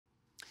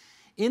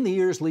In the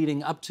years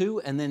leading up to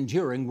and then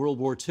during World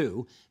War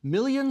II,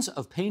 millions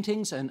of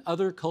paintings and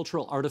other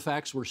cultural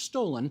artifacts were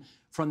stolen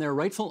from their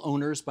rightful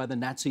owners by the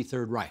Nazi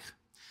Third Reich.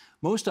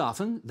 Most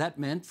often, that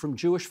meant from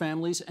Jewish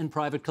families and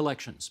private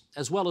collections,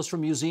 as well as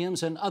from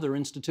museums and other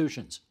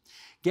institutions.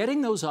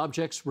 Getting those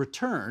objects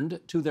returned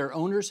to their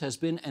owners has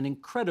been an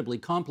incredibly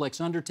complex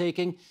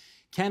undertaking.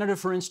 Canada,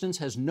 for instance,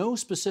 has no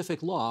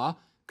specific law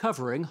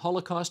covering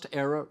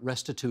Holocaust-era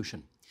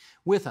restitution.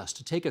 With us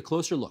to take a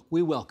closer look,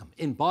 we welcome,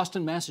 in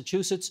Boston,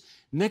 Massachusetts,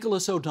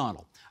 Nicholas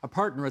O'Donnell, a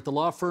partner at the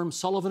law firm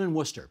Sullivan &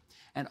 Worcester,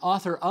 and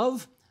author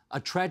of A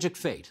Tragic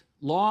Fate,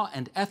 Law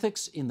and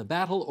Ethics in the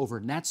Battle over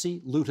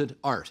Nazi-Looted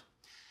Art.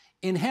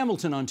 In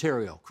Hamilton,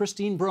 Ontario,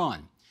 Christine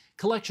Braun,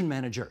 collection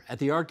manager at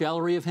the Art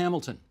Gallery of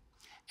Hamilton.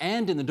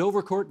 And in the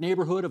Dovercourt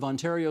neighbourhood of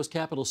Ontario's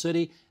capital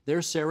city,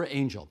 there's Sarah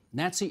Angel,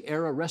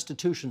 Nazi-era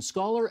restitution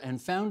scholar and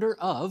founder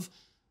of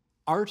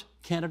Art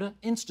Canada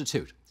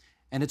Institute.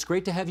 And it's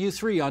great to have you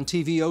three on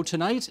TVO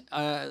tonight.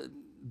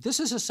 This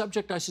is a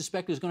subject I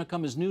suspect is going to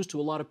come as news to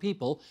a lot of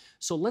people,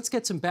 so let's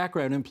get some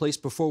background in place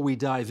before we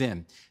dive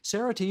in.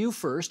 Sarah, to you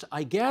first.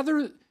 I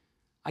gather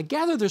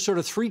there's sort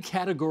of three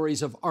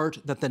categories of art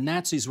that the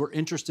Nazis were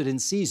interested in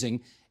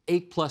seizing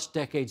 8+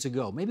 decades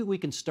ago. Maybe we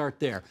can start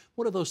there.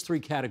 What are those three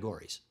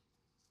categories?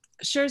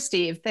 Sure,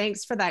 Steve.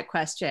 Thanks for that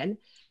question.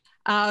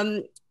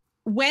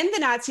 When the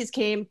Nazis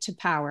came to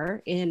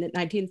power in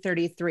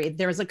 1933,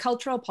 there was a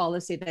cultural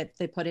policy that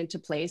they put into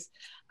place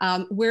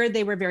where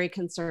they were very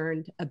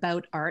concerned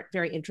about art,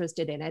 very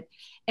interested in it,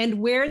 and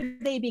where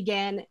they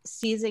began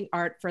seizing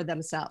art for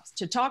themselves.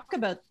 To talk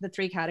about the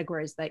three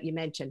categories that you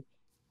mentioned,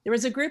 there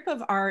was a group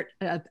of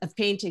of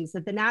paintings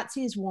that the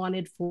Nazis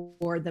wanted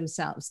for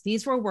themselves.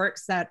 These were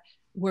works that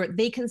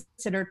they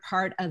considered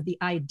part of the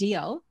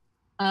ideal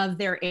of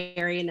their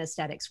Aryan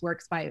aesthetics,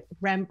 works by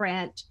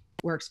Rembrandt,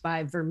 works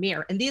by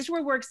Vermeer. And these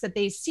were works that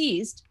they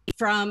seized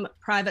from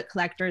private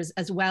collectors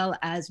as well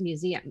as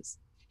museums.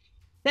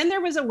 Then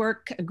there was a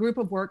group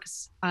of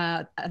works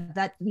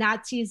that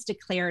Nazis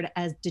declared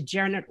as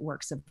degenerate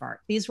works of art.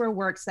 These were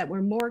works that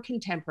were more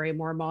contemporary,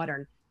 more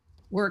modern,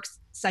 works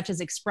such as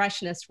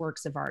expressionist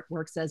works of art,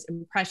 works as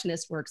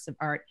impressionist works of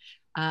art,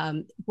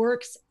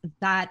 works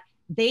that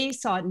they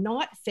saw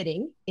not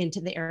fitting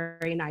into the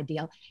Aryan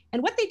ideal.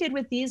 And what they did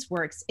with these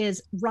works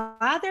is,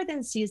 rather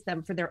than seize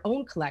them for their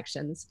own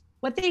collections,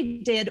 what they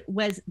did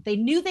was they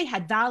knew they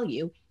had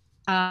value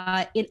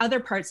in other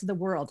parts of the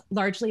world,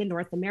 largely in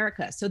North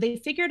America. So they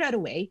figured out a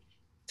way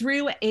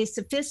through a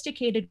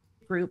sophisticated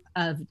group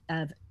of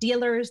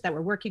dealers that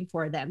were working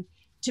for them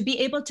to be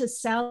able to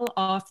sell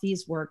off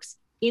these works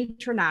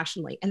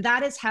internationally. And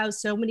that is how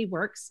so many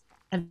works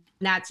of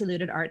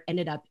Nazi-looted art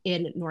ended up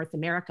in North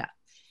America.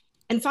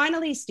 And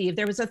finally, Steve,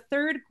 there was a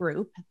third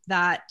group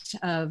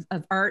of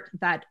art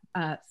that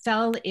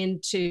fell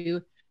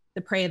into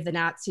the prey of the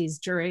Nazis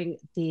during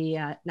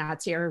the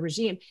Nazi-era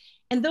regime.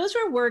 And those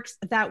were works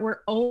that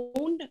were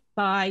owned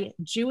by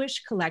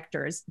Jewish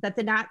collectors that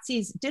the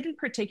Nazis didn't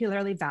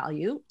particularly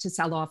value to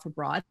sell off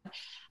abroad,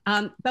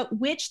 but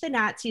which the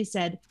Nazis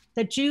said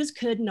that Jews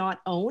could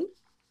not own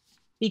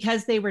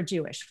because they were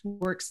Jewish,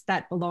 works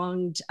that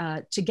belonged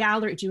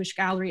to Jewish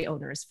gallery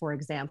owners, for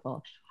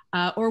example,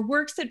 or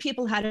works that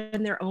people had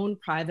in their own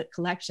private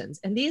collections.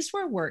 And these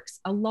were works,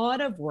 a lot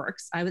of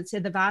works, I would say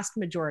the vast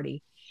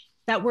majority,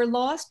 that were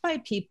lost by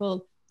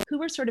people who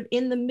were sort of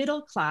in the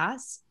middle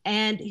class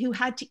and who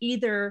had to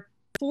either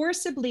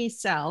forcibly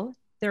sell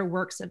their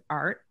works of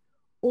art,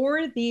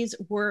 or these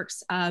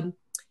works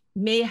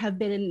may have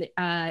been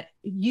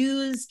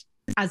used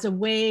as a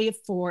way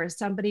for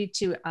somebody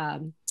to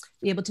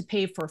be able to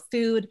pay for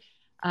food,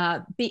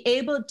 be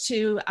able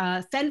to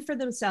fend for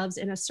themselves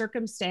in a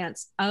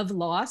circumstance of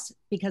loss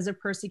because of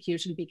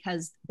persecution,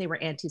 because they were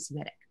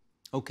anti-Semitic.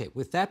 Okay,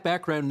 with that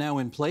background now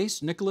in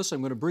place, Nicholas,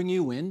 I'm going to bring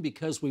you in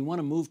because we want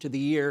to move to the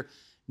year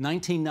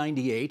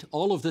 1998.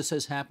 All of this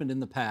has happened in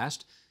the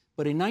past,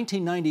 but in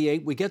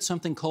 1998, we get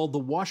something called the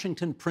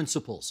Washington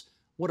Principles.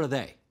 What are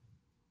they?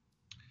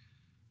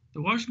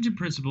 The Washington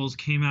Principles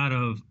came out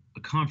of a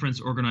conference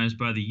organized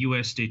by the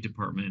U.S. State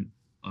Department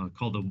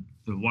called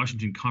the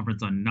Washington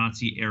Conference on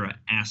Nazi-era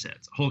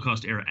Assets,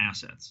 Holocaust-era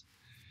Assets.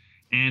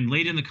 And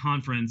late in the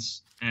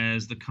conference,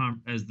 as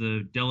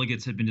the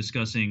delegates had been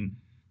discussing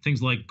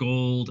things like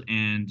gold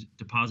and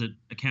deposit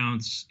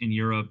accounts in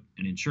Europe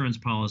and insurance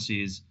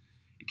policies,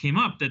 it came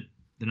up that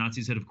the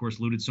Nazis had, of course,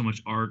 looted so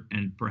much art,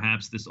 and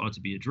perhaps this ought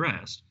to be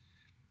addressed.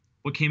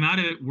 What came out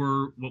of it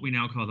were what we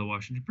now call the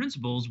Washington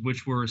Principles,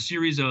 which were a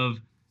series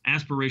of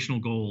aspirational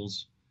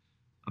goals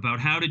about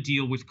how to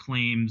deal with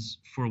claims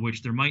for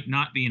which there might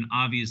not be an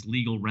obvious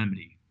legal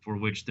remedy, for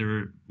which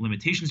their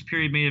limitations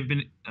period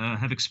may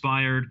have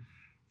expired,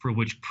 for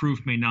which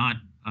proof may not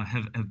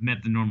have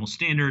met the normal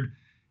standard,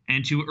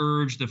 and to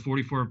urge the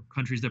 44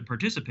 countries that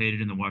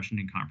participated in the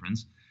Washington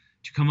Conference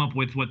to come up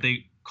with what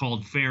they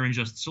called fair and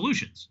just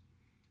solutions.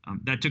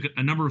 That took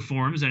a number of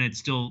forms, and it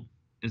still,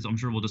 as I'm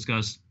sure we'll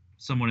discuss,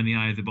 somewhat in the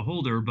eye of the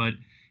beholder, but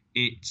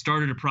it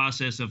started a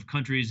process of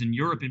countries in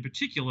Europe in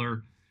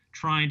particular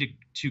trying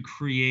to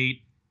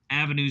create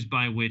avenues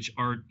by which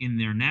art in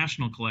their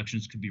national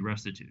collections could be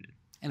restituted.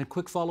 And a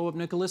quick follow-up,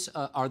 Nicholas,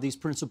 are these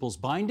principles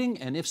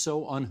binding, and if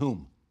so, on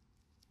whom?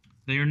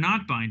 They are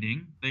not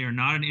binding. They are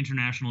not an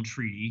international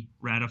treaty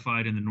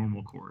ratified in the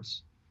normal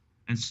course.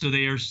 And so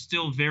they are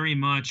still very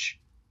much,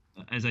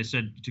 as I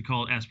said, to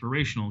call it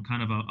aspirational,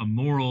 kind of a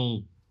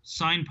moral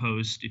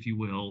signpost, if you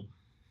will,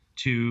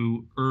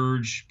 to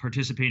urge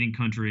participating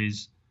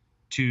countries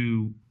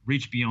to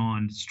reach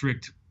beyond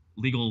strict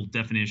legal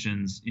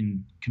definitions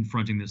in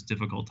confronting this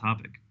difficult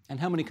topic. And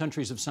how many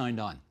countries have signed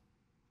on?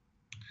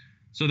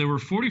 So there were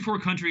 44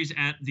 countries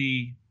at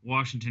the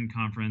Washington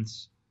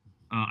Conference.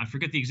 I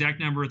forget the exact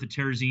number at the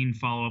Terezin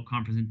follow-up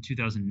conference in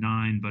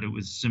 2009, but it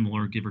was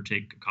similar, give or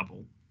take a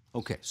couple.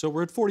 Okay, so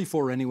we're at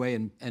 44 anyway,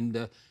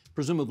 and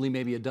presumably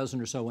maybe a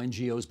dozen or so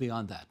NGOs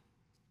beyond that.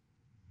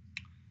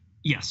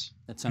 Yes.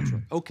 That sounds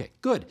right. Okay,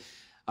 good.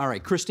 All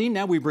right, Christine,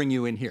 now we bring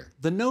you in here.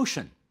 The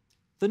notion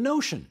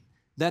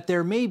that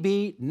there may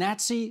be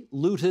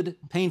Nazi-looted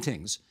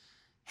paintings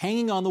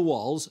hanging on the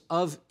walls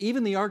of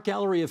even the art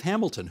gallery of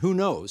Hamilton, who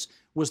knows?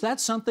 Was that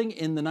something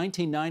in the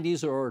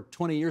 1990s or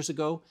 20 years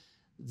ago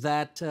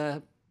that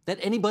that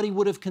anybody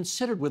would have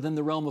considered within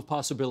the realm of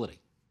possibility?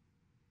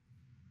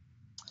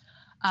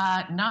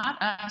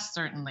 Not us,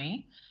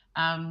 certainly.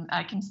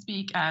 I can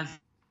speak as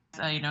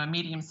a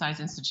medium-sized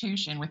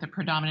institution with a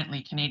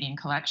predominantly Canadian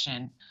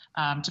collection.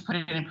 To put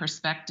it in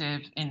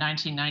perspective, in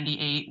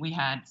 1998, we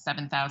had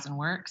 7,000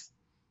 works.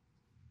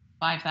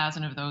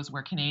 5,000 of those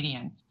were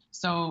Canadian.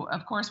 So,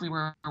 of course, we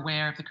were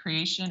aware of the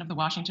creation of the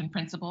Washington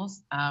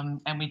Principles,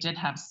 and we did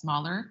have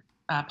smaller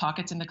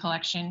pockets in the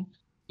collection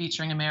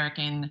featuring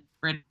American,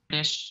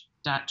 British,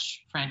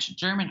 Dutch, French,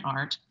 German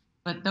art,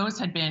 but those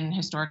had been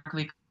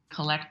historically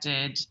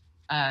collected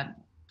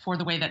for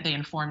the way that they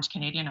informed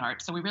Canadian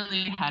art. So we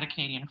really had a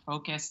Canadian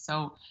focus.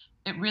 So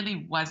it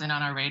really wasn't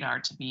on our radar,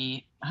 to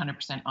be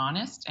 100%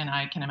 honest, and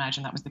I can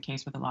imagine that was the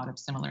case with a lot of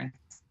similar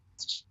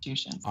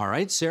institutions. All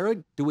right, Sarah,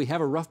 do we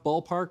have a rough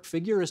ballpark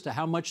figure as to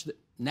how much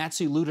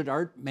Nazi-looted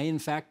art may in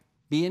fact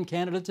be in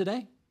Canada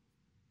today?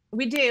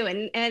 We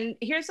do, and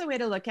here's the way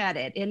to look at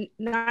it. In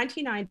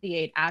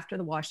 1998, after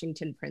the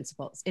Washington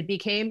Principles,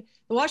 the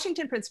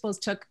Washington Principles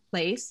took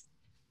place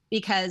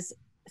because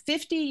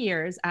 50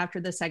 years after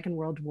the Second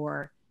World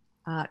War,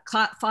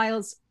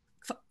 classified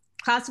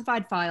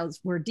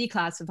files were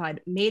declassified,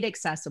 made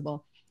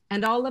accessible,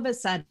 and all of a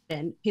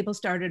sudden, people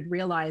started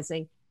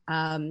realizing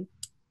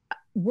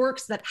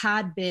works that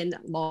had been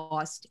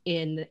lost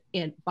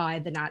by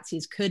the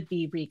Nazis could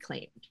be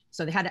reclaimed.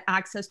 So they had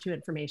access to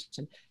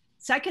information.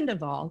 Second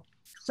of all,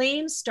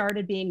 claims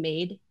started being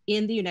made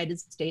in the United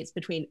States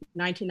between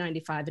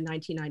 1995 and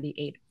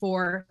 1998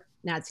 for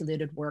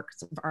Nazi-looted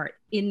works of art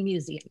in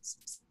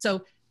museums.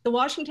 So the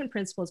Washington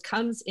Principles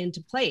comes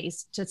into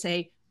place to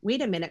say,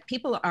 wait a minute,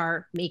 people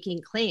are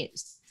making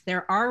claims.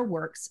 There are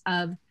works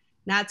of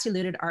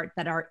Nazi-looted art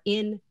that are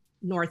in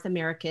North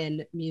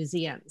American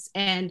museums.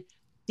 And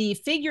the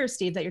figure,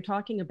 Steve, that you're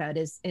talking about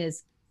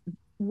is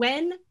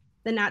when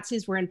the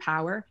Nazis were in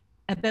power,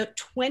 about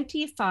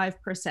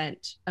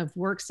 25% of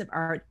works of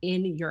art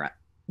in Europe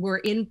were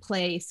in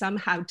play,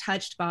 somehow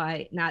touched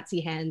by Nazi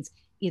hands,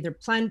 either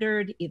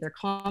plundered, either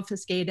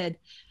confiscated.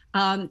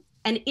 And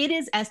it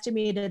is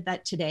estimated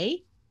that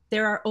today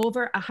there are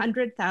over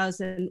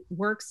 100,000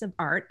 works of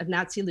art, of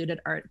Nazi-looted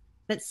art,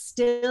 that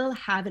still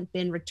haven't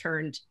been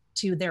returned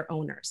to their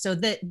owners. So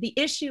the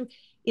issue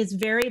is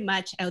very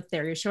much out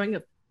there. You're showing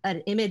an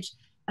image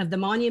of the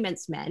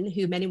Monuments Men,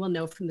 who many will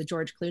know from the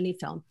George Clooney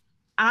film.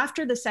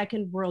 After the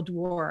Second World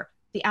War,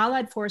 the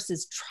Allied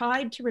forces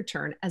tried to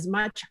return as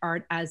much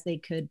art as they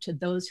could to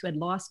those who had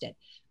lost it.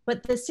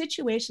 But the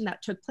situation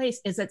that took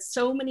place is that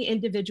so many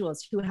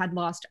individuals who had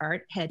lost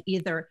art had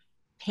either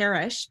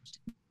perished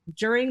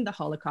during the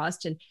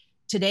Holocaust, and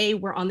today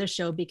we're on the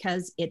show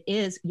because it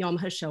is Yom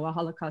HaShoah,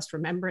 Holocaust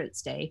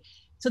Remembrance Day.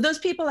 So those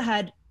people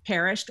had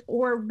perished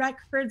or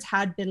records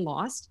had been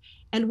lost.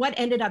 And what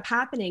ended up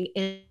happening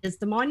is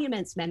the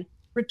Monuments Men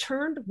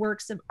returned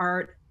works of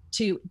art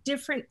to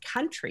different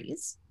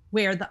countries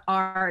where the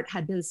art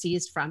had been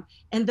seized from.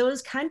 And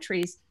those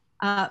countries,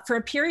 for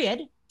a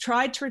period,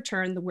 tried to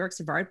return the works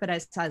of art, but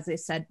as I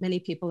said, many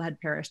people had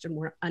perished and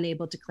were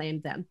unable to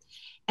claim them.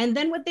 And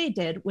then what they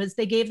did was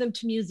they gave them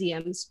to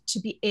museums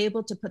to be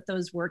able to put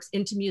those works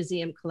into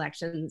museum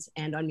collections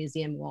and on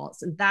museum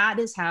walls. And that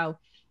is how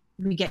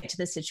we get to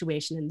the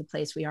situation in the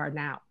place we are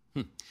now.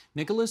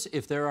 Nicholas,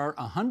 if there are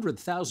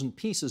 100,000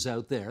 pieces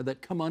out there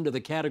that come under the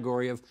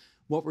category of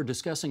what we're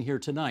discussing here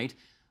tonight,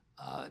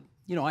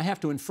 I have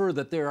to infer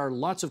that there are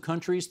lots of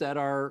countries that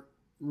are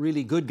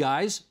really good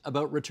guys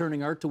about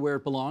returning art to where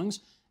it belongs,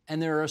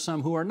 and there are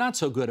some who are not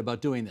so good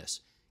about doing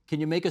this. Can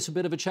you make us a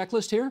bit of a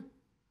checklist here?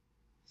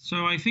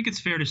 So I think it's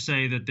fair to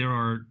say that there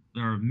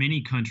are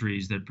many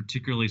countries that,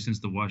 particularly since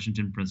the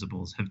Washington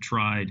Principles, have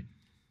tried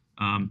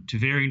to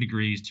varying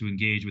degrees to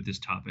engage with this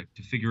topic,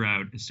 to figure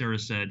out, as Sarah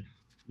said,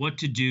 what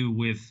to do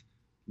with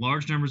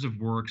large numbers of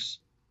works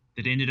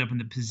that ended up in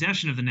the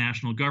possession of the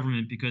national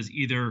government because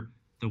either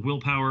the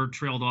willpower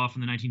trailed off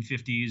in the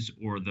 1950s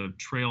or the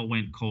trail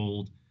went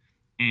cold.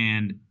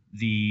 and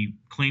the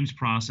claims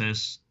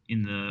process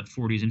in the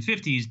 40s and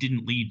 50s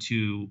didn't lead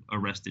to a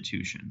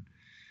restitution.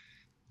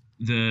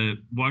 The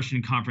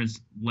Washington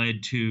Conference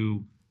led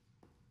to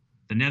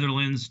the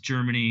Netherlands,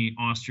 Germany,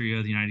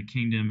 Austria, the United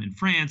Kingdom, and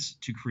France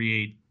to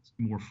create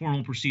more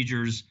formal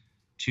procedures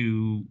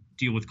to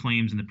deal with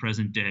claims in the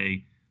present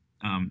day.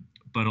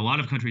 But a lot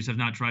of countries have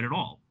not tried at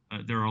all.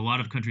 There are a lot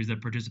of countries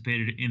that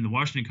participated in the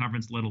Washington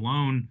Conference, let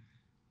alone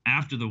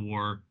after the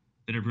war,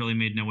 that have really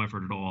made no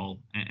effort at all,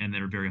 and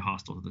that are very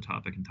hostile to the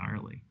topic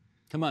entirely.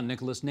 Come on,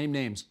 Nicholas, name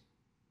names.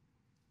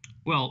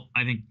 Well,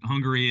 I think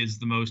Hungary is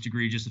the most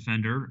egregious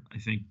offender. I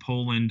think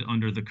Poland,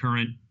 under the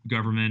current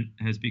government,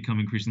 has become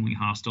increasingly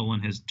hostile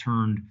and has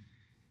turned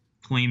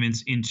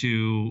claimants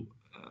into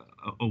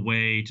a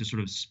way to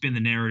sort of spin the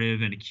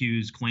narrative and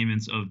accuse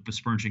claimants of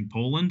besmirching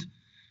Poland,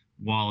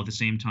 while at the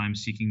same time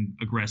seeking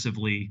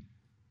aggressively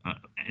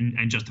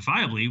and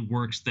justifiably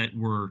works that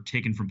were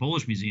taken from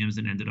Polish museums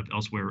and ended up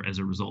elsewhere as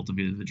a result of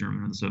either the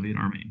German or the Soviet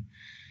army.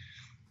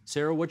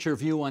 Sarah, what's your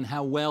view on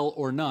how well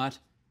or not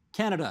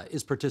Canada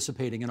is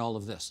participating in all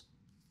of this?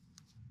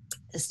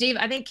 Steve,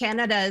 I think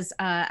Canada is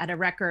at a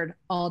record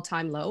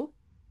all-time low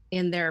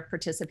in their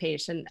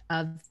participation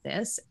of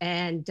this,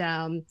 and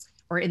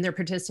or in their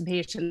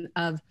participation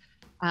of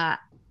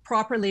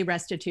properly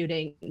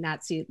restituting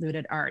Nazi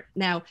looted art.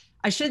 Now,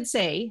 I should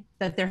say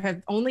that there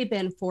have only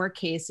been 4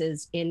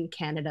 cases in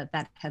Canada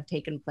that have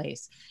taken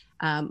place.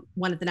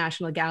 One at the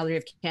National Gallery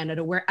of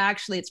Canada, where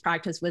actually its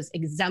practice was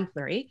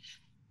exemplary,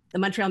 the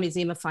Montreal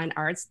Museum of Fine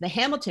Arts, the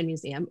Hamilton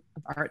Museum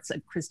of Arts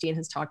that Christine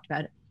has talked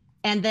about,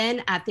 and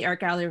then at the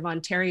Art Gallery of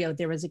Ontario,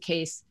 there was a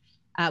case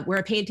where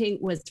a painting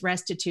was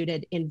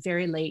restituted in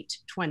very late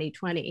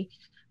 2020,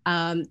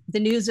 the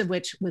news of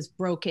which was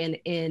broken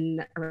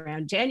in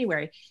around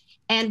January.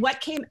 And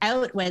what came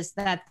out was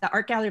that the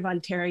Art Gallery of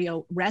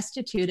Ontario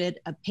restituted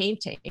a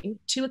painting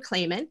to a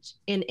claimant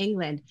in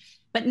England,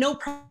 but no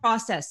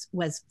process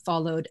was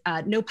followed,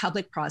 no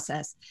public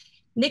process.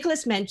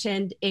 Nicholas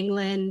mentioned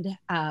England,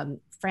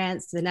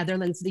 France, the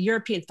Netherlands,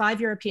 the 5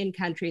 European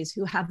countries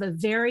who have a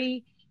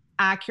very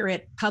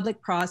accurate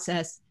public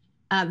process,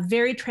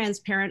 very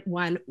transparent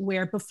one,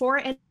 where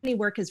before any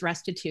work is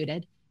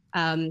restituted,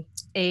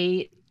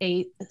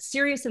 a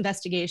serious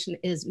investigation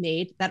is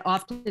made that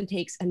often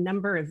takes a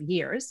number of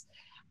years.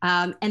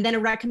 And then a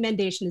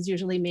recommendation is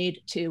usually made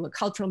to a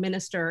cultural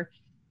minister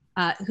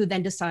who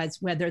then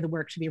decides whether the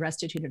work should be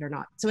restituted or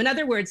not. So in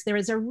other words, there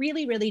is a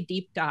really, really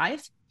deep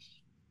dive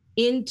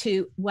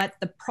into what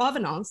the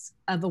provenance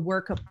of a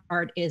work of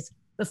art is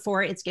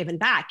before it's given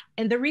back.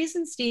 And the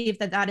reason, Steve,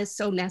 that that is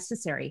so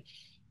necessary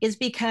is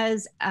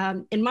because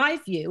in my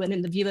view, and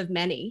in the view of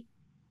many,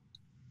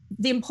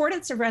 the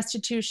importance of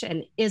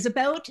restitution is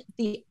about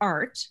the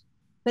art,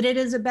 but it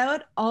is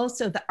about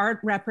also the art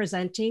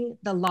representing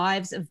the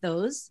lives of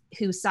those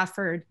who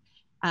suffered,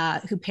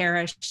 who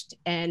perished,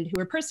 and who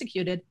were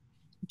persecuted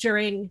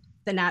during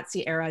the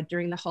Nazi era,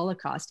 during the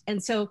Holocaust.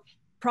 And so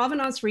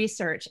provenance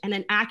research and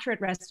an accurate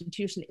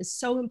restitution is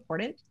so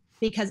important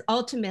because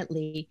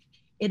ultimately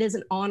it is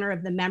an honor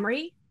of the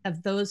memory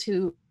of those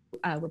who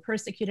were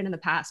persecuted in the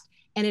past,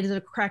 and it is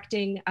a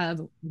correcting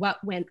of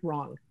what went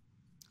wrong.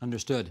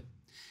 Understood.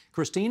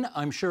 Christine,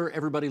 I'm sure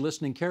everybody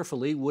listening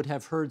carefully would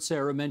have heard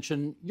Sarah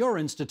mention your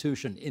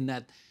institution in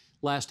that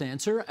last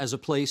answer as a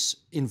place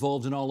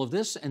involved in all of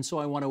this. And so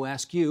I want to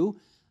ask you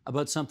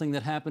about something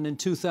that happened in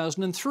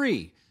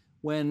 2003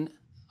 when,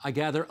 I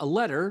gather, a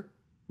letter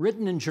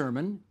written in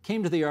German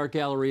came to the Art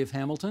Gallery of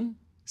Hamilton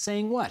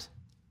saying what?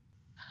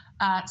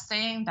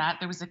 Saying that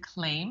there was a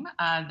claim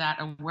that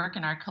a work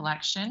in our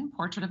collection,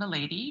 Portrait of a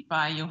Lady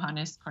by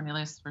Johannes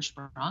Cornelius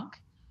Verspronck,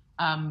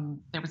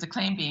 there was a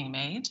claim being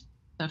made.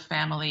 The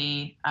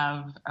family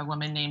of a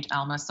woman named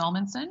Alma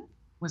Salmonson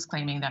was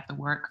claiming that the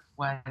work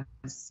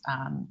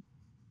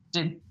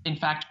did in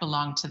fact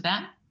belong to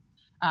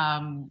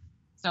them.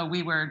 So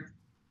we were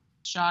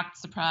shocked,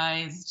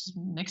 surprised,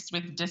 mixed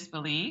with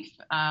disbelief.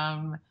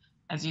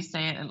 As you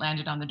say, it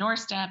landed on the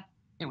doorstep.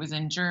 It was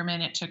in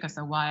German. It took us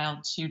a while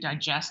to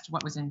digest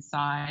what was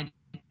inside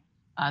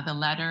the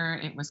letter.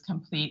 It was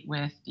complete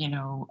with,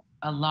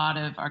 a lot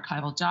of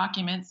archival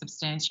documents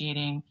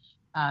substantiating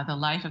the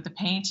life of the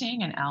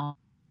painting and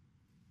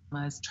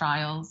Alma's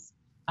trials.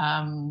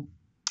 And,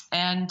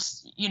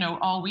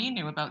 all we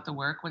knew about the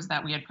work was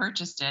that we had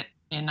purchased it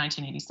in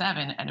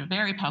 1987 at a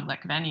very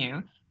public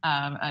venue,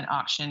 an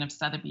auction of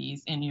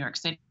Sotheby's in New York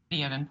City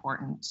of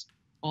important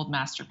old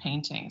master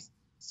paintings.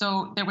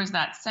 So there was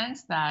that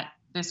sense that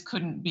this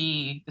couldn't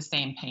be the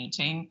same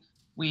painting.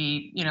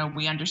 We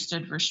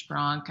understood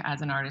Verspronck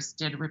as an artist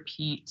did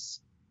repeat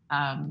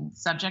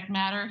subject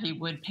matter. He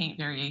would paint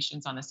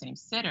variations on the same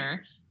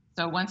sitter.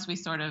 So once we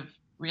sort of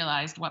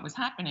realized what was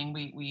happening,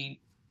 we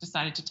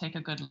decided to take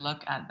a good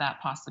look at that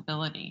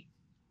possibility.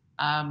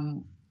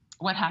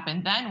 What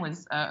happened then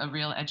was a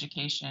real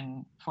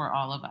education for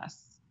all of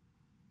us.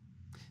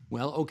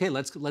 Well, okay,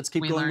 let's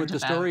keep going with the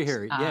story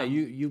here. Yeah,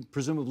 you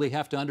presumably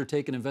have to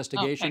undertake an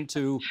investigation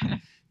to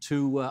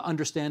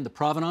understand the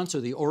provenance or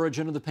the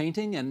origin of the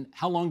painting. And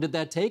how long did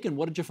that take, and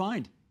what did you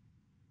find?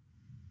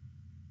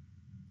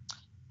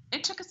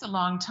 took us a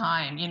long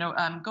time.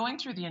 Going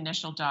through the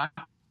initial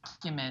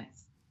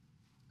documents,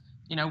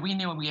 we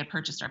knew we had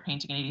purchased our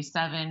painting in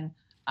 '87,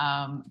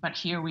 but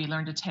here we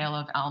learned a tale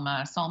of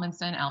Alma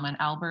Salmonson, Alma and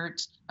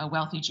Albert, a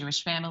wealthy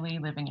Jewish family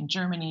living in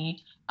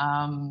Germany,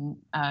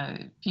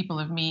 people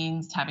of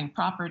means having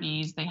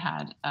properties. They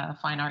had a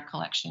fine art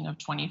collection of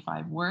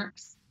 25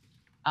 works.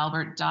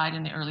 Albert died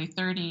in the early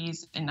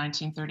 30s. In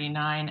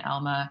 1939,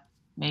 Alma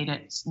made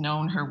it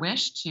known her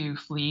wish to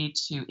flee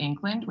to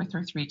England with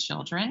her 3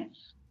 children.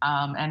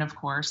 And of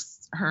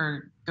course,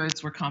 her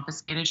goods were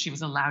confiscated. She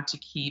was allowed to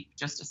keep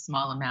just a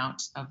small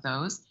amount of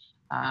those.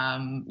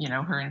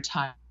 Her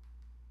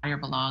entire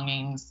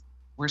belongings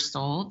were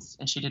sold,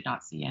 and she did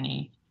not see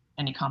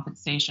any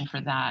compensation for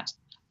that.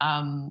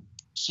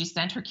 She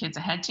sent her kids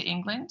ahead to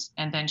England,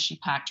 and then she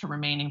packed her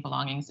remaining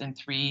belongings in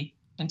 3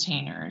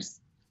 containers.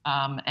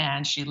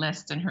 And she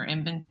lists in her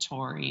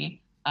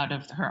inventory, out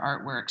of her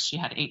artworks, she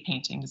had 8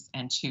 paintings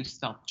and 2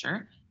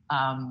 sculpture.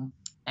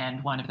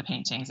 And one of the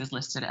paintings is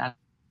listed as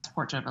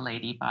Portrait of a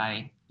Lady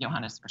by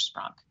Johannes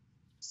Verspronk.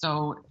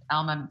 So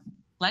Alma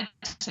fled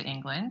to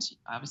England,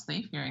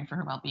 obviously fearing for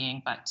her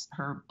well-being, but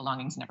her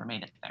belongings never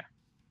made it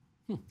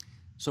there.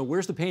 So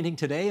where's the painting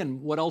today,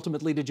 and what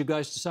ultimately did you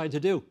guys decide to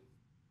do?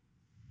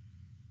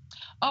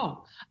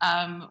 Well,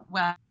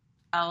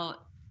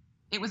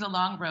 it was a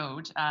long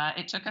road.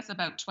 It took us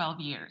about 12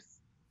 years.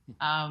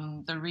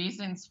 The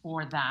reasons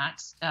for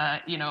that,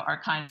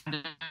 are kind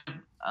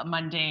of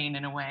mundane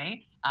in a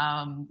way.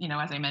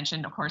 As I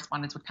mentioned,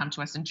 correspondence would come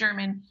to us in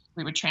German.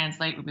 We would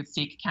translate, we would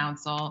seek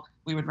counsel,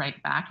 we would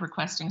write back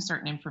requesting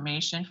certain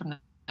information from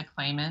the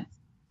claimants.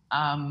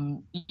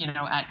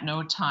 At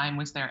no time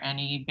was there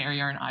any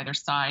barrier on either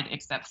side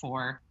except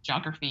for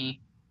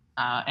geography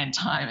and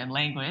time and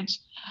language.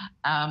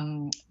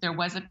 There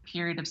was a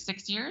period of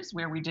 6 years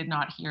where we did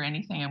not hear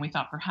anything, and we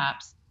thought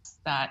perhaps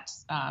that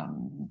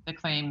the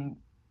claim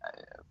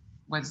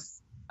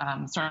was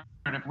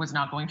was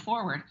not going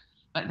forward.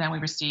 But then we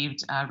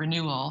received a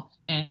renewal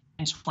in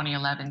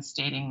 2011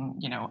 stating,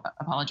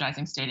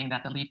 apologizing, stating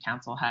that the lead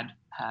counsel had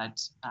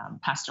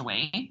passed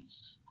away.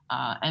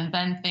 And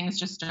then things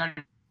just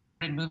started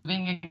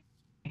moving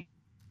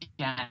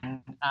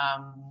again.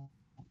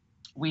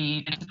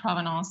 We did the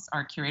provenance,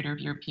 our curator of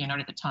European art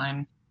at the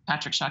time,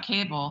 Patrick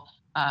Shaw-Cable,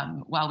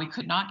 while we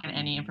could not get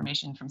any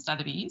information from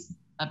Sotheby's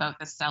about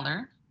the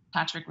seller,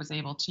 Patrick was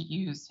able to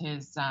use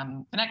his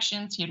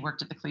connections. He had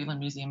worked at the Cleveland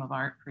Museum of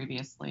Art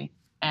previously,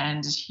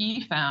 and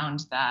he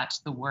found that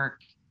the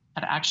work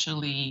had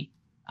actually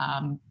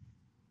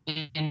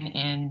been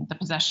in the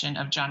possession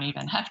of Johnny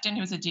Van Heften,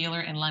 who was a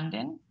dealer in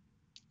London,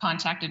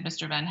 contacted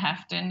Mr. Van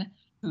Heften,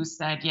 who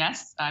said,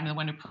 yes, I'm the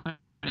one who put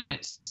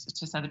it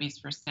to Sotheby's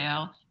for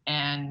sale,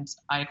 and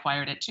I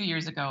acquired it 2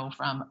 years ago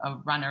from a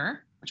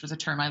runner, which was a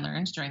term I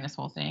learned during this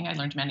whole thing. I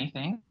learned many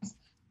things.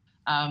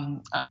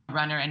 A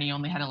runner, and he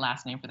only had a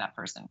last name for that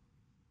person.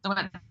 So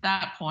at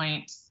that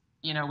point,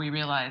 we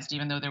realized,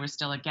 even though there was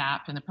still a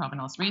gap in the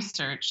provenance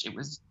research, it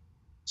was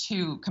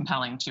too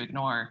compelling to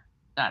ignore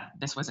that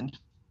this was in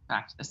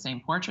fact the same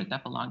portrait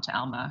that belonged to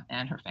Alma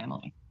and her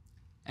family.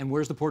 And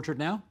where's the portrait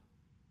now?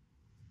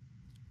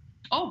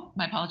 Oh,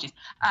 my apologies.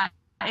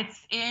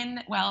 It's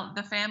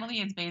the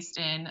family is based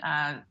in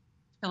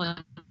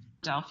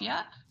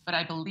Philadelphia, but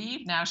I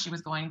believe now she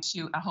was going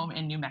to a home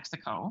in New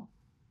Mexico,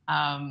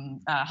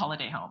 a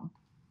holiday home.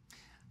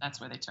 That's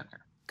where they took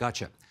her.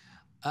 Gotcha.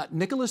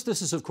 Nicholas,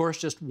 this is, of course,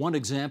 just one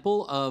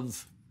example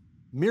of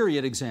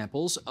myriad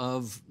examples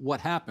of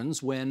what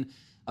happens when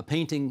a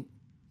painting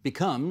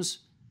becomes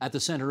at the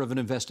center of an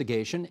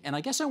investigation. And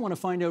I guess I want to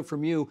find out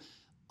from you,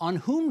 on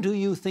whom do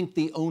you think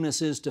the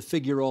onus is to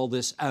figure all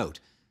this out?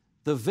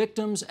 The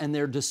victims and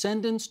their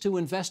descendants to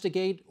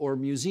investigate, or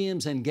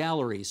museums and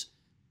galleries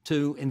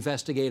to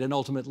investigate and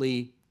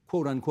ultimately,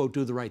 quote unquote,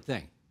 do the right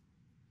thing?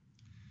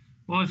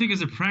 Well, I think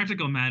as a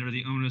practical matter,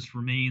 the onus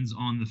remains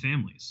on the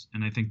families.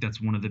 And I think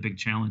that's one of the big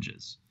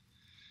challenges.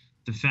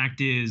 The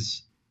fact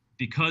is,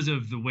 because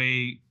of the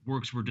way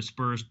works were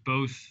dispersed,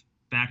 both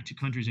back to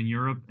countries in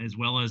Europe as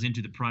well as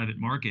into the private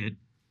market,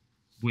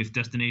 with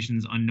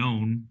destinations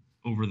unknown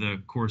over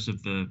the course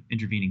of the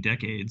intervening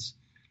decades,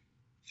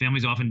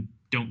 families often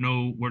don't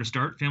know where to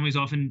start. Families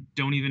often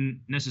don't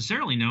even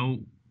necessarily know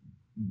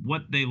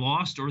what they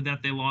lost or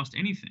that they lost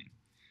anything.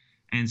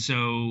 And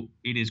so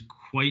it is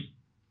quite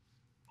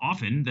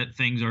often that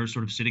things are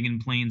sort of sitting in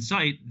plain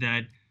sight,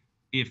 that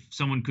if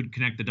someone could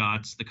connect the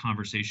dots, the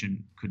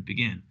conversation could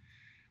begin.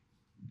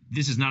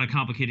 This is not a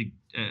complicated,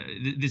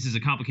 this is a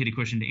complicated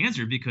question to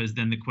answer, because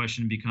then the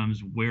question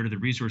becomes, where do the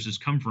resources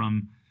come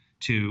from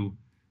to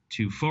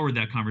forward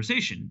that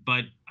conversation?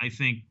 But I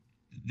think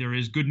there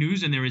is good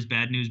news and there is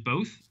bad news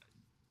both.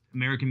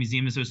 American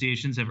Museum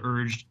Associations have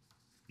urged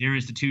their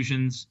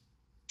institutions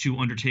to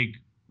undertake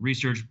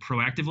research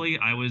proactively.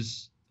 I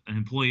was an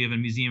employee of a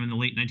museum in the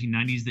late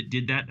 1990s that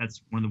did that.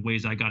 That's one of the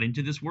ways I got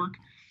into this work.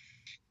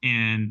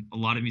 And a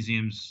lot of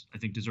museums, I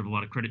think, deserve a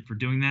lot of credit for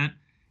doing that.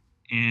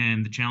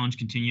 And the challenge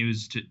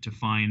continues to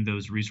find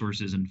those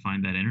resources and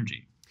find that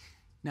energy.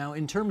 Now,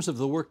 in terms of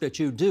the work that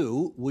you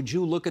do, would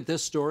you look at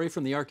this story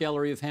from the Art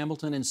Gallery of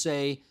Hamilton and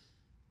say,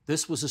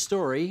 this was a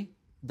story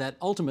that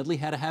ultimately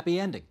had a happy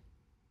ending?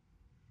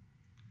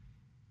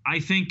 I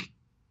think,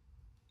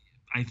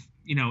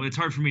 it's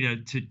hard for me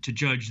to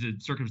judge the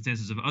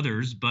circumstances of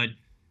others, but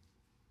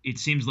it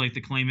seems like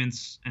the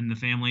claimants and the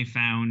family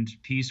found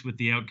peace with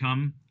the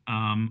outcome.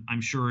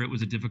 I'm sure it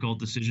was a difficult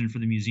decision for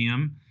the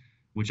museum,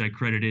 which I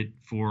credit it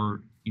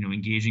for,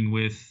 engaging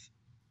with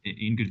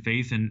in good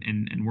faith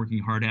and working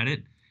hard at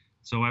it.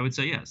 So I would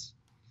say yes.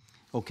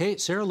 Okay,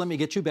 Sarah, let me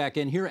get you back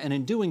in here. And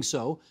in doing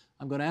so,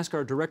 I'm going to ask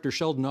our director,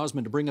 Sheldon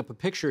Osmond, to bring up a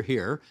picture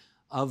here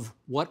of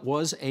what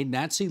was a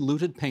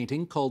Nazi-looted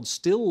painting called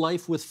Still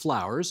Life with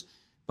Flowers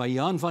by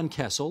Jan van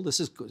Kessel. This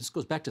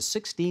goes back to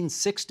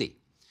 1660.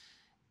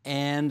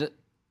 And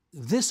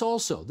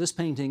this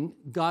painting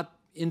got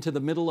into the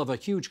middle of a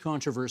huge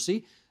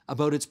controversy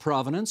about its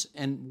provenance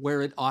and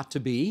where it ought to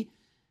be.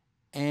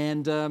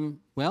 And,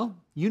 well,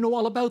 you know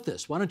all about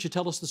this. Why don't you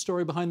tell us the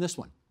story behind this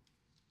one?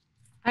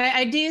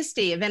 I do,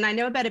 Steve, and I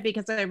know about it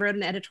because I wrote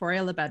an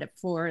editorial about it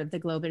for the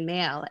Globe and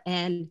Mail.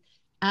 And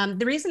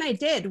the reason I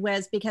did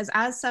was because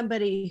as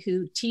somebody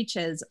who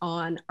teaches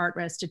on art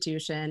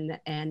restitution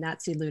and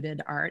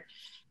Nazi-looted art,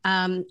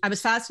 I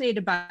was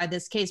fascinated by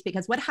this case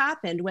because what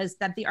happened was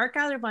that the Art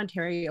Gallery of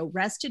Ontario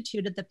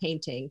restituted the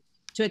painting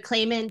to a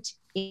claimant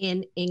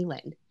in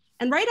England.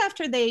 And right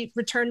after they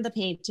returned the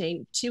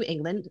painting to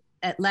England,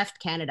 it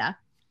left Canada,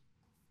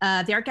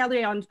 the Art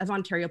Gallery of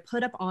Ontario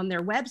put up on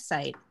their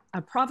website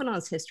a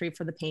provenance history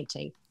for the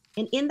painting.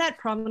 And in that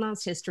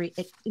provenance history,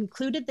 it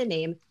included the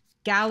name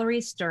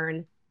Gallery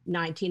Stern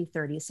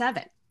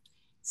 1937.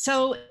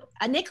 So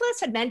Nicholas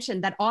had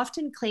mentioned that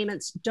often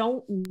claimants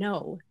don't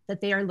know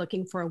that they are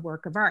looking for a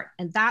work of art.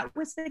 And that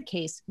was the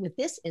case with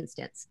this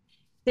instance.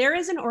 There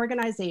is an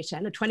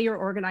organization, a 20-year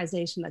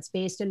organization that's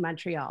based in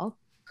Montreal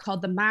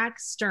called the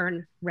Max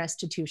Stern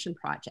Restitution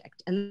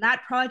Project. And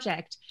that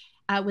project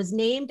was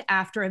named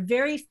after a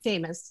very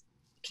famous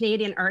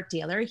Canadian art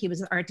dealer. He was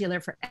an art dealer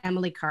for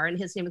Emily Carr, and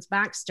his name was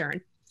Max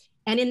Stern.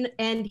 And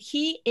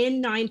he,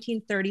 in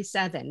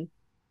 1937,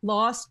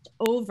 lost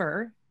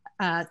over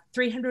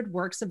 300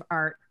 works of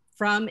art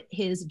from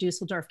his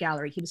Dusseldorf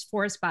gallery. He was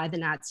forced by the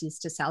Nazis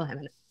to sell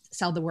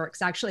the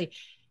works. Actually,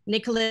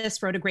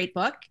 Nicholas wrote a great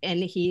book,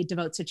 and he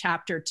devotes a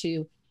chapter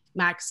to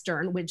Max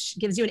Stern, which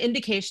gives you an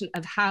indication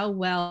of how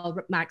well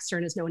Max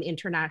Stern is known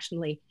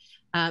internationally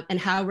and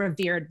how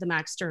revered the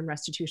Max Stern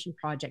Restitution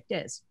Project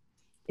is.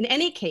 In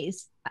any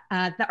case,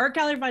 the Art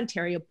Gallery of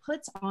Ontario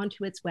puts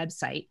onto its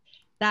website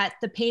that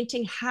the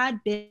painting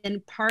had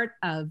been part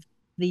of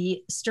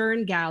the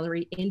Stern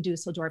Gallery in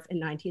Dusseldorf in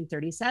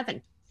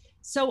 1937.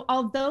 So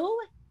although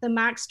the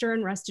Max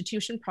Stern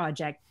Restitution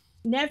Project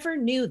never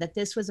knew that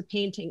this was a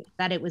painting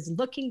that it was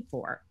looking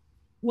for,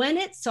 when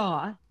it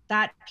saw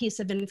that piece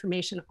of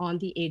information on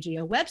the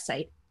AGO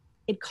website,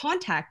 it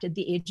contacted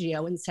the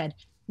AGO and said,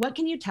 what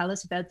can you tell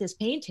us about this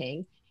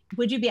painting?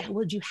 Would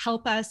you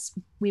help us?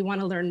 We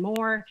want to learn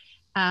more.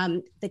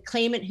 The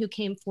claimant who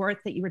came forth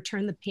that you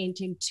returned the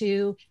painting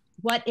to,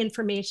 what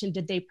information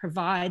did they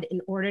provide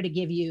in order to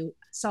give you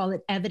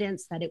solid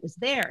evidence that it was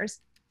theirs?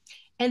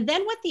 And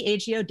then what the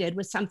AGO did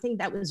was something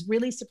that was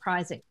really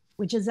surprising,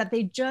 which is that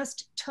they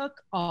just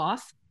took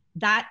off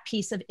that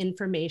piece of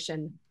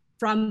information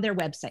from their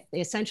website. They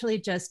essentially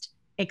just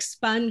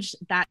expunged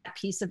that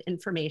piece of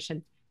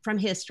information from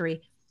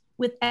history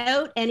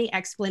without any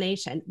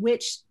explanation,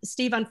 which,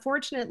 Steve,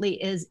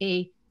 unfortunately is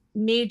a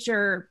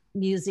major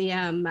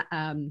museum,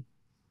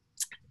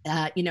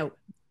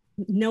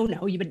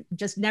 no, you would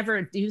just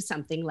never do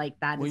something like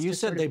that. Well, you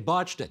said they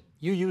botched it.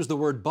 You used the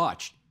word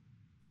botched.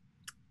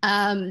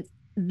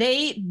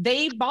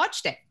 They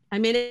botched it. I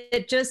mean,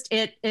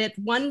 it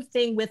one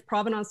thing with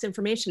provenance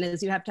information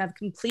is you have to have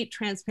complete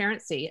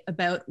transparency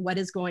about what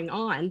is going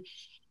on.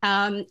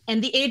 And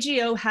the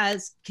AGO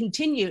has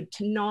continued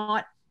to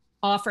not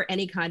offer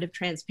any kind of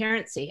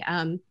transparency.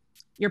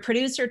 Your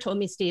producer told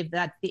me, Steve,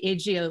 that the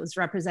AGO's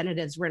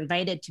representatives were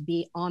invited to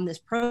be on this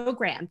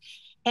program.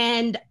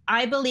 And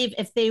I believe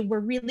if they were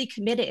really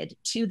committed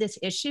to this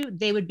issue,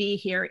 they would be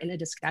here in a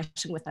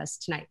discussion with us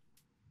tonight.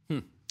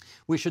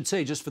 We should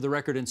say, just for the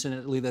record,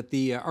 incidentally, that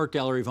the Art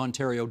Gallery of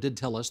Ontario did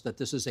tell us that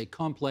this is a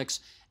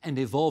complex and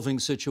evolving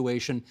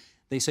situation.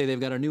 They say they've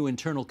got a new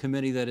internal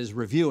committee that is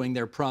reviewing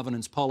their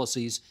provenance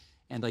policies,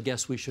 and I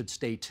guess we should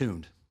stay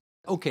tuned.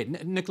 Okay,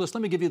 Nicholas,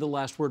 let me give you the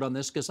last word on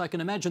this, because I can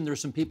imagine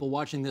there's some people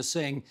watching this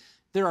saying,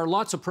 there are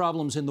lots of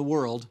problems in the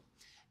world,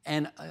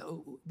 and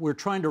we're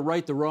trying to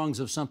right the wrongs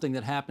of something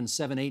that happened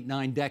 7, 8,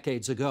 9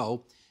 decades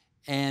ago,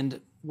 and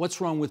what's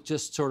wrong with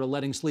just sort of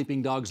letting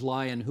sleeping dogs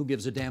lie, and who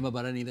gives a damn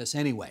about any of this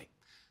anyway?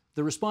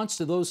 The response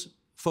to those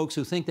folks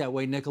who think that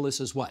way, Nicholas,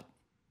 is what?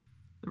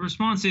 The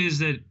response is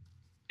that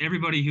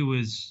everybody who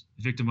was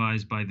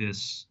victimized by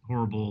this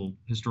horrible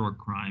historic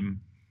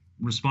crime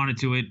responded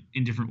to it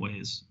in different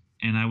ways.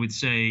 And I would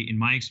say, in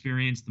my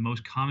experience, the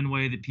most common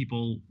way that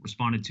people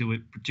responded to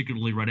it,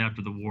 particularly right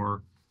after the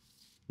war,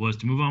 was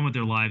to move on with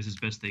their lives as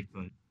best they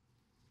could,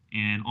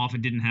 and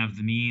often didn't have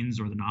the means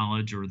or the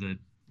knowledge or the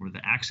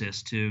the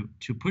access to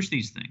push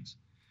these things.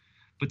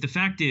 But the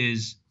fact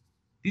is,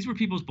 these were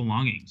people's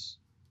belongings.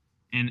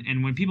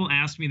 And when people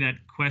ask me that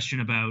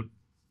question about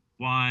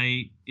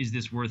why is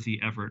this worth the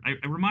effort,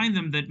 I remind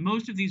them that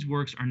most of these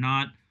works are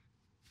not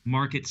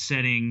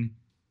market-setting,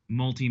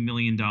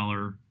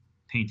 multi-million-dollar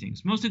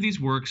paintings. Most of these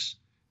works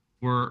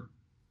were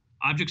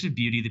objects of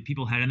beauty that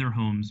people had in their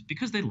homes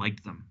because they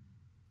liked them.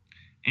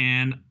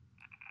 And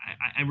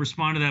I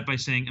respond to that by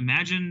saying,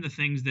 imagine the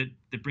things that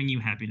bring you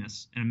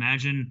happiness, and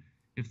imagine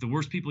if the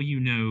worst people you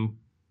know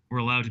were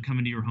allowed to come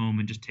into your home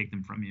and just take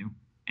them from you.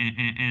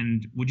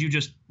 And would you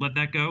just let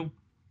that go?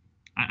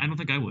 I don't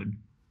think I would.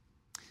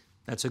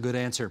 That's a good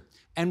answer.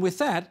 And with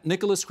that,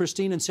 Nicholas,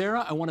 Christine, and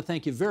Sarah, I want to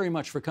thank you very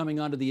much for coming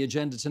onto the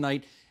agenda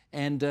tonight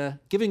and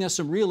giving us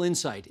some real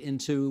insight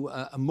into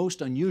a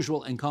most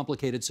unusual and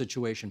complicated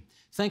situation.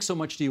 Thanks so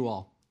much to you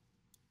all.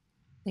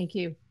 Thank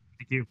you.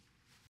 Thank you.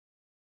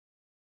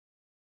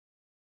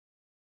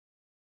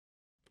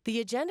 The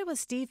Agenda with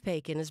Steve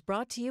Paikin is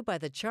brought to you by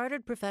the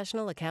Chartered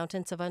Professional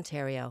Accountants of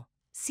Ontario.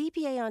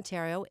 CPA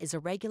Ontario is a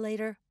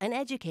regulator, an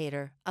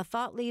educator, a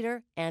thought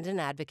leader, and an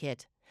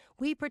advocate.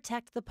 We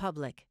protect the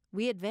public.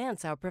 We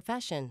advance our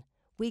profession.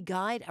 We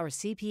guide our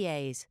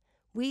CPAs.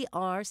 We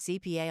are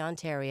CPA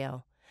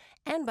Ontario.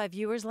 And by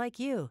viewers like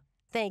you.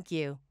 Thank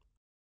you.